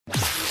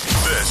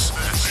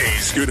This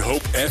is Good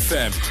Hope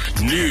FM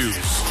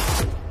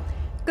News.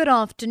 Good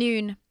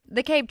afternoon.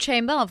 The Cape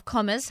Chamber of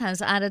Commerce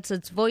has added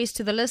its voice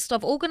to the list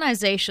of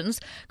organizations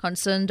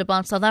concerned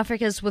about South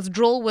Africa's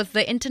withdrawal with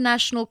the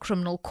International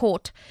Criminal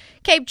Court.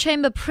 Cape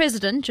Chamber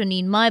President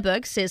Janine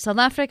Myburgh says South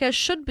Africa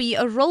should be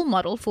a role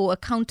model for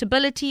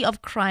accountability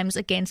of crimes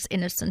against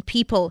innocent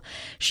people.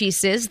 She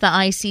says the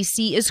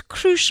ICC is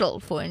crucial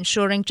for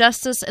ensuring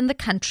justice in the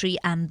country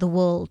and the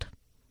world.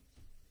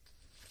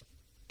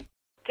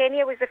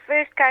 Kenya was the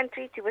first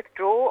country to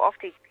withdraw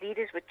after its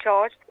leaders were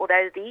charged,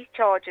 although these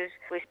charges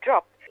were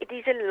dropped. It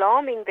is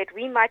alarming that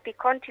we might be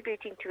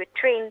contributing to a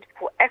trend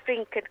for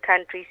African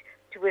countries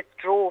to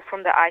withdraw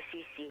from the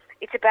ICC.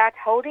 It's about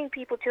holding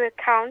people to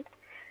account,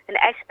 an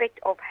aspect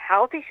of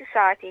healthy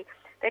society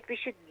that we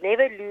should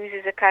never lose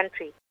as a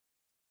country.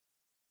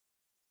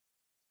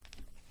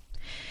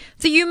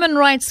 The Human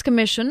Rights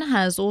Commission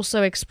has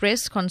also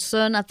expressed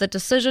concern at the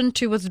decision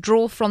to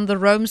withdraw from the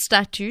Rome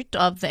Statute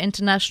of the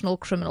International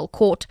Criminal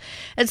Court.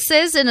 It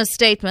says in a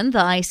statement the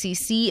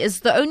ICC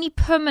is the only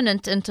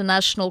permanent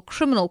international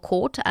criminal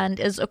court and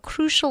is a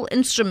crucial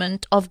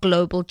instrument of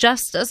global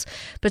justice,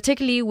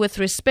 particularly with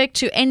respect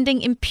to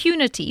ending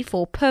impunity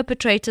for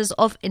perpetrators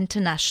of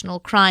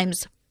international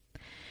crimes.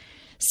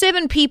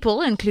 7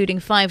 people, including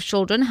 5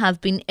 children,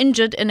 have been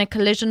injured in a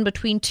collision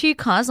between 2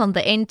 cars on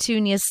the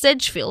N2 near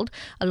Sedgefield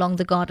along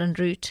the Garden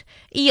Route.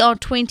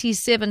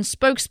 ER27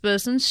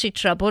 spokesperson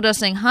Shitra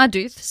Bodasing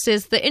Haduth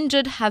says the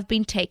injured have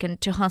been taken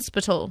to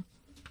hospital.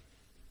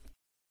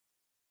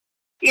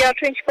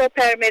 ER24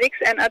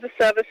 paramedics and other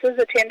services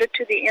attended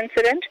to the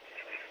incident.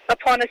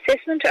 Upon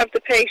assessment of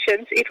the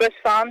patients, it was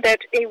found that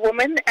a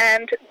woman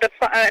and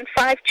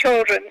 5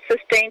 children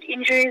sustained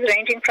injuries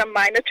ranging from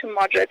minor to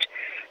moderate.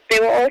 They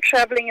were all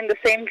traveling in the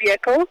same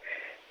vehicle.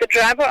 The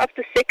driver of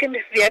the second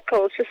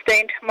vehicle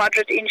sustained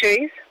moderate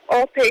injuries.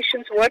 All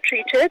patients were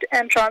treated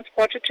and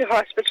transported to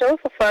hospital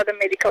for further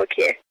medical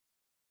care.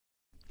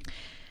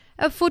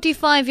 A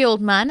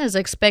 45-year-old man is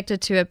expected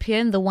to appear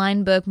in the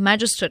Wynberg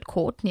Magistrate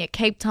Court near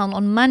Cape Town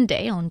on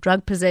Monday on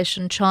drug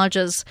possession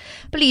charges.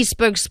 Police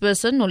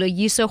spokesperson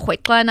Noloyiso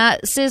Khwetlana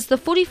says the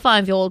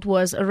 45-year-old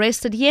was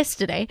arrested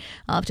yesterday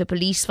after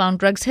police found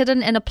drugs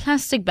hidden in a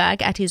plastic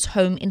bag at his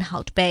home in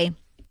Hout Bay.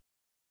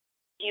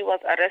 He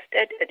was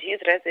arrested at his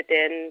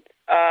residence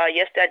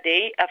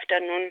yesterday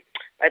afternoon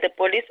by the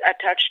police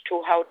attached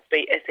to Hout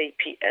Bay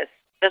SAPS.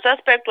 The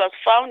suspect was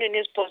found in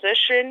his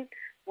possession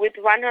with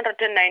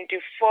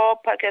 194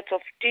 packets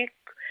of stick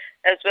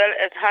as well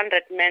as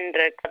 100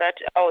 mendrek that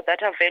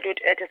are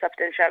valued at a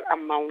substantial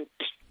amount.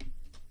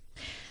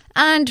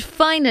 And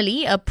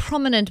finally, a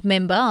prominent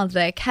member of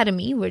the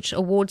Academy, which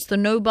awards the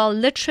Nobel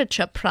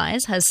Literature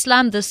Prize, has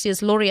slammed this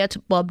year's laureate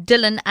Bob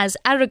Dylan as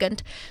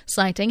arrogant,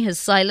 citing his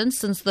silence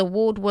since the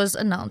award was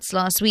announced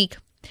last week.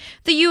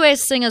 The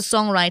US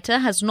singer-songwriter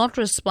has not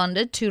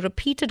responded to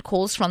repeated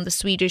calls from the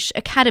Swedish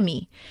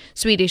Academy.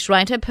 Swedish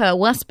writer Per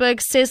Wasberg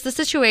says the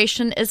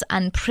situation is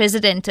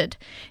unprecedented.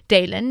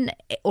 Dylan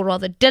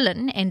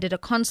ended a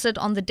concert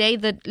on the day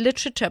the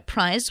Literature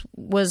Prize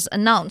was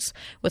announced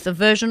with a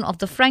version of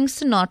the Frank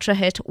Sinatra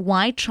hit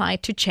Why Try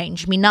to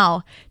Change Me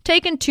Now,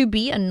 taken to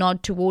be a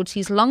nod towards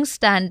his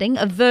long-standing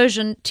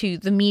aversion to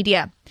the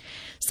media.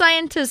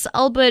 Scientist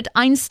Albert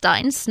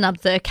Einstein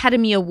snubbed the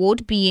Academy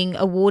Award, being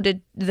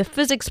awarded the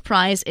Physics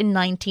Prize in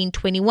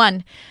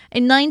 1921.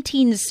 In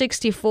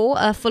 1964,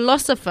 a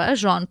philosopher,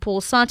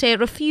 Jean-Paul Sartre,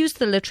 refused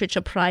the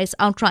Literature Prize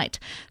outright.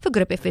 For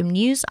Good Hope FM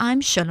News,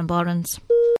 I'm Shalom Barnes.